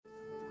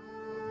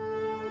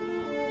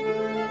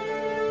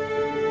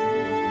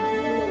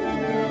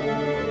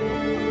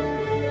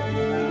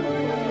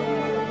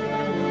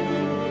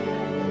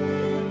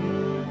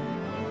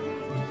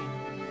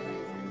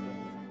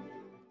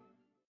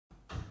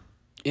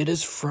It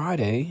is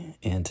Friday,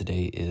 and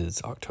today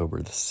is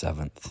October the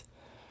 7th.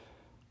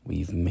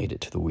 We've made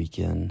it to the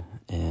weekend,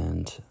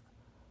 and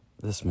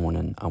this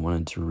morning I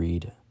wanted to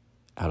read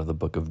out of the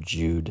book of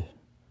Jude,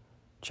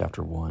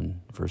 chapter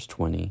 1, verse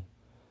 20. It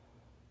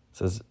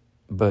says,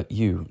 "But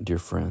you, dear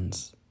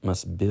friends,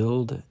 must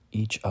build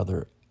each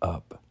other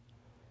up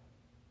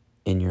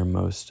in your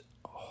most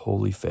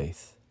holy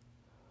faith.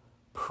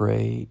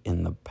 Pray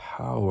in the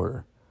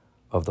power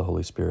of the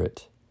Holy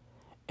Spirit,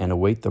 and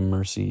await the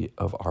mercy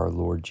of our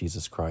Lord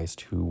Jesus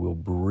Christ, who will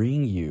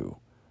bring you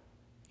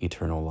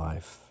eternal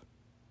life.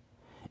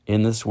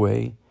 In this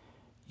way,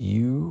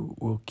 you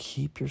will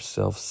keep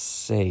yourself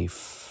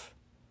safe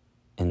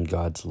in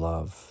God's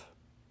love.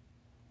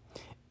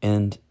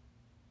 And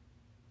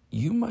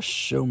you must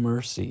show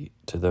mercy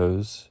to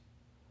those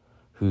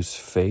whose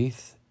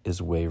faith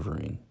is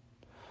wavering.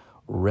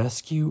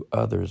 Rescue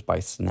others by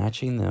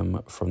snatching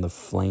them from the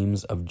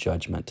flames of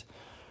judgment.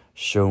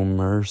 Show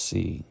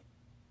mercy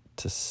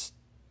to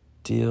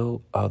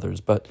still others,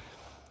 but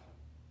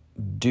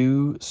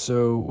do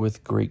so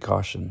with great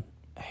caution,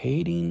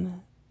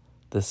 hating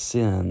the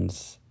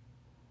sins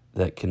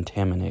that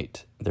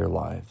contaminate their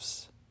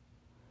lives.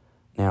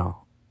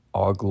 Now,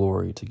 all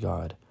glory to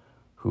God,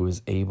 who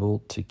is able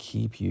to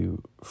keep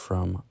you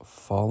from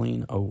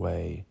falling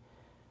away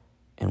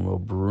and will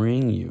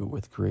bring you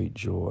with great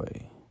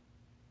joy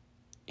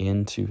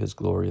into his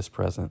glorious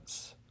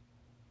presence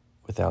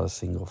without a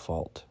single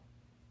fault."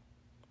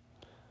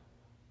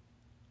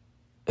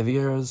 Have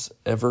you guys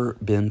ever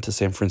been to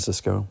San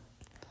Francisco?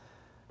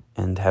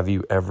 And have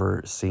you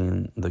ever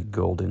seen the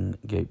Golden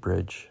Gate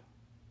Bridge?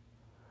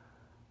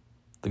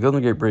 The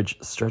Golden Gate Bridge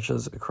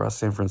stretches across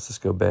San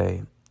Francisco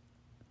Bay.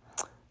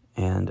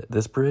 And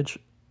this bridge,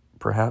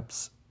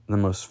 perhaps the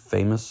most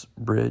famous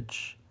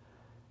bridge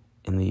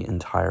in the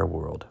entire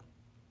world.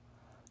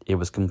 It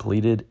was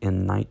completed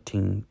in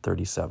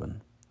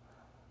 1937.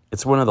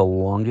 It's one of the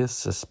longest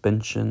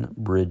suspension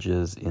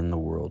bridges in the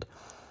world,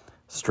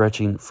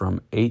 stretching from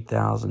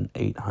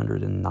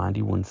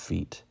 8,891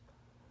 feet.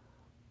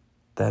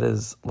 That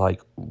is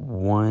like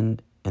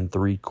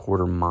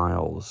 1.75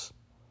 miles.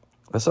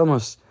 That's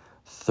almost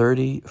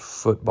 30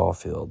 football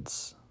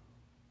fields.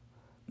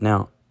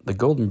 Now, the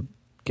Golden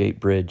Gate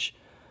Bridge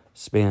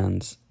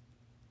spans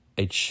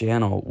a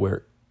channel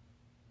where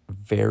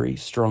very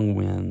strong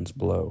winds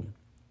blow.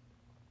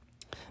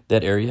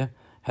 That area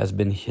has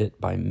been hit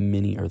by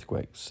many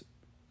earthquakes,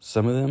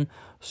 some of them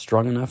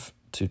strong enough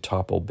to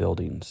topple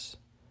buildings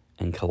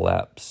and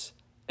collapse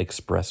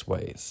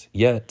expressways.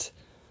 Yet,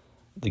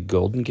 the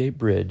Golden Gate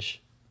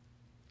Bridge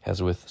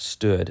has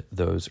withstood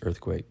those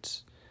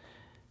earthquakes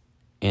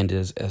and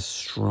is as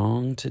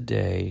strong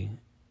today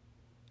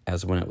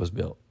as when it was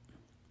built.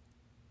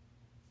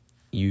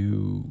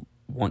 You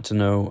want to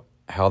know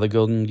how the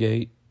Golden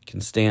Gate can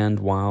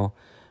stand while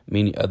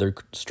many other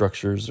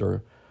structures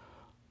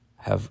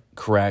have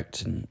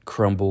cracked and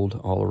crumbled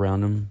all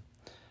around them?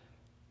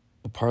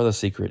 Well, part of the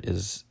secret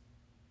is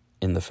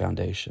in the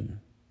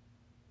foundation.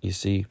 You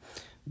see,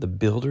 the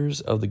builders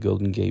of the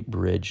Golden Gate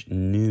Bridge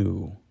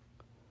knew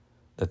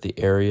that the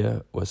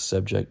area was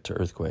subject to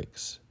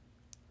earthquakes.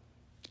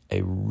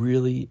 A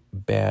really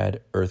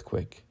bad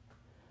earthquake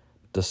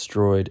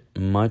destroyed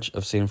much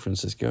of San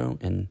Francisco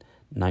in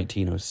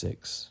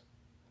 1906,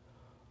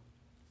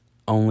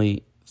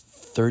 only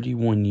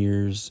 31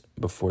 years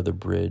before the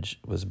bridge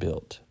was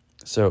built.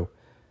 So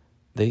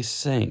they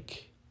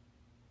sank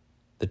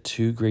the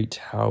two great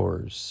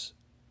towers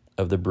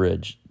of the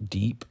bridge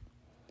deep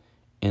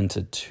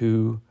into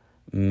two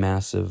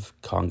massive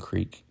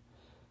concrete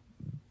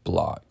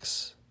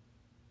blocks,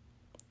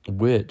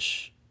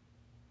 which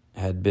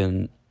had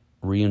been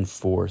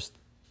reinforced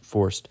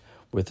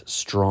with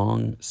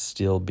strong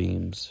steel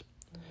beams.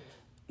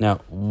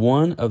 Now,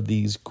 one of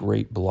these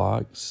great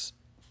blocks,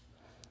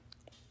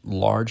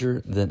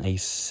 larger than a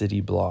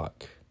city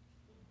block,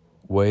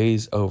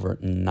 weighs over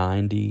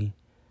 90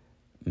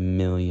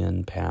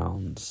 million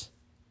pounds.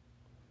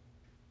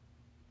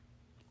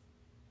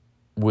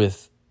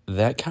 With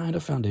that kind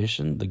of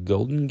foundation, the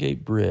Golden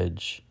Gate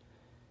Bridge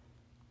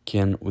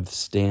can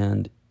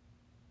withstand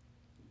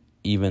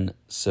even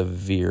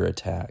severe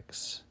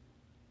attacks.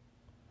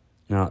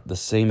 Now, the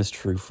same is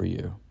true for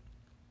you.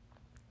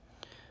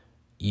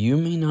 You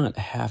may not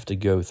have to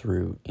go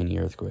through any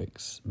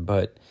earthquakes,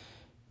 but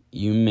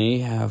you may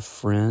have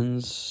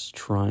friends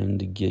trying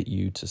to get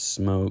you to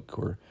smoke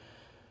or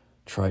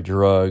try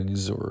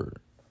drugs or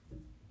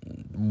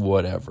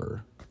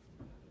whatever.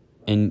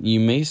 And you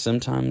may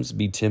sometimes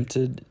be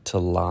tempted to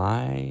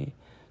lie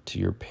to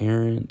your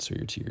parents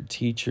or to your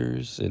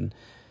teachers, and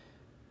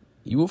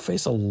you will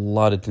face a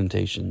lot of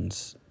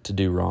temptations to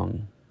do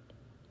wrong.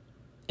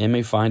 And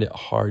may find it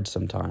hard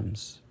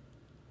sometimes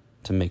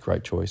to make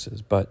right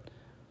choices, but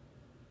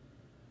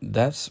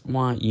that's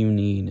why you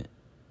need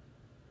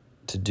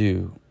to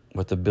do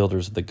what the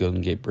builders of the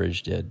Golden Gate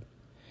Bridge did.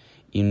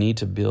 You need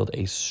to build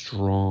a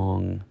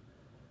strong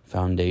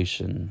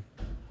foundation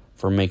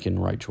for making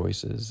right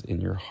choices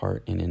in your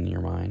heart and in your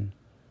mind.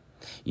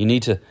 You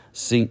need to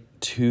sink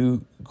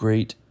two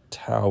great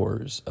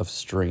towers of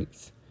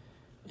strength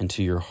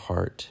into your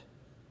heart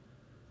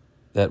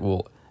that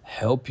will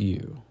help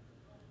you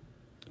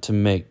to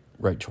make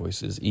right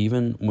choices,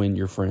 even when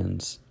your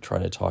friends try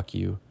to talk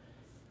you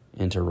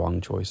into wrong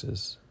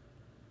choices.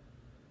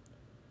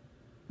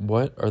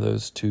 What are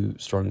those two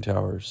strong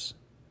towers?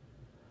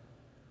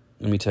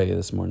 Let me tell you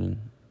this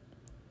morning: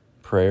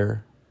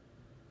 prayer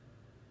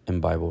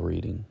and Bible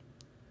reading.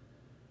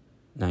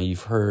 Now,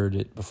 you've heard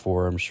it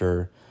before, I'm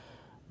sure,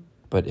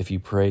 but if you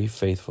pray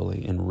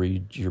faithfully and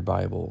read your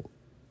Bible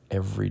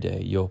every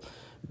day, you'll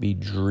be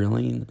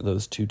drilling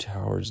those two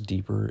towers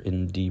deeper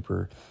and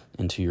deeper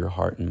into your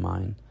heart and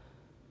mind.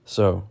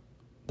 So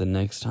the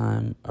next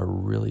time a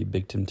really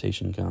big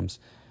temptation comes,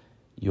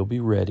 you'll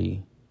be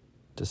ready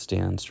to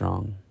stand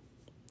strong.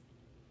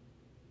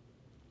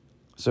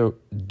 So,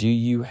 do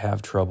you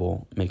have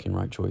trouble making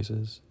right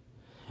choices?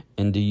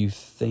 And do you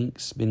think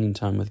spending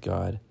time with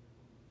God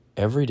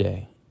every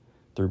day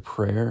through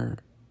prayer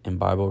and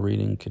Bible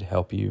reading could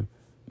help you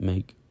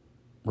make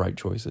right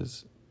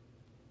choices?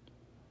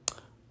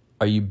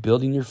 Are you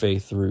building your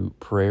faith through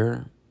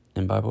prayer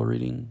and Bible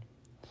reading?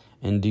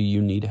 And do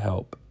you need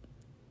help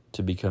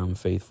to become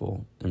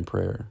faithful in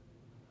prayer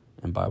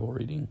and Bible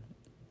reading?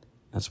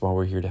 That's why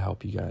we're here to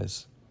help you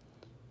guys.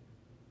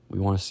 We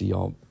want to see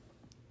y'all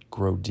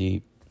grow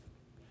deep,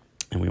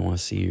 and we want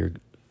to see your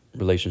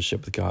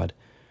relationship with God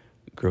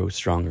grow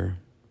stronger.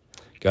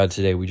 God,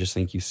 today we just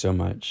thank you so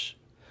much.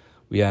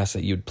 We ask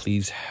that you'd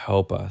please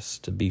help us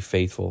to be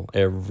faithful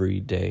every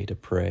day to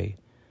pray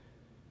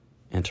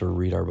and to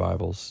read our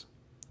Bibles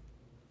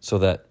so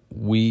that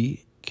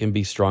we can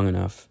be strong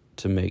enough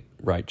to make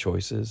right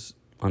choices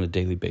on a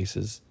daily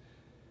basis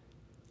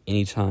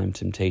anytime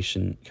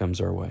temptation comes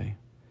our way.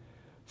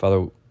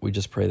 Father, we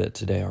just pray that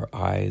today our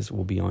eyes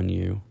will be on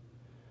you.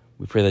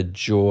 We pray the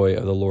joy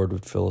of the Lord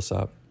would fill us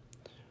up.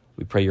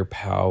 We pray your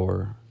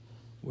power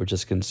would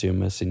just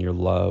consume us and your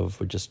love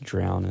would just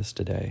drown us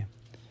today.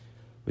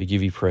 We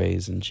give you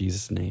praise in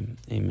Jesus' name.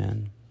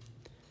 Amen.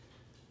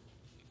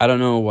 I don't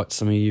know what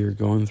some of you are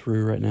going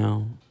through right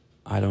now.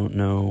 I don't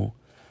know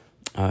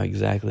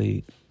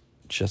exactly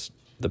just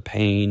the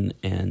pain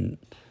and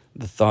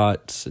the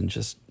thoughts and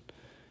just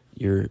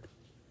your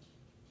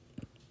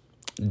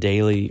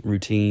daily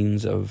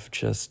routines of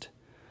just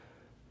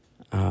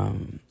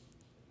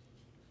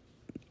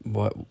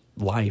what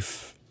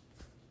life.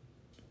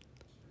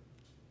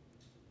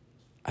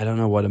 I don't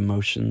know what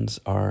emotions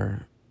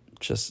are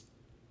just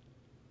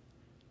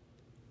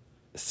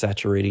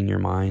saturating your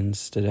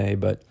minds today,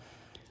 but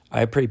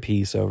I pray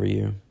peace over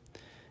you,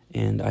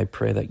 and I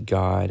pray that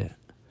God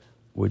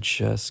would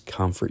just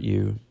comfort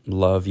you,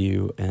 love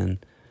you,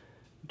 and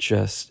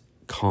just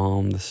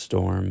calm the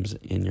storms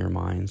in your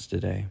minds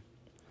today.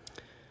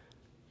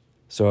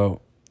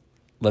 So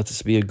let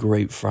this be a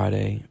great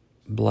Friday.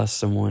 Bless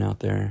someone out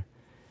there.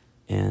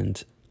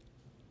 And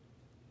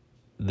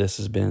this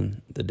has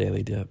been the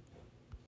Daily Dip.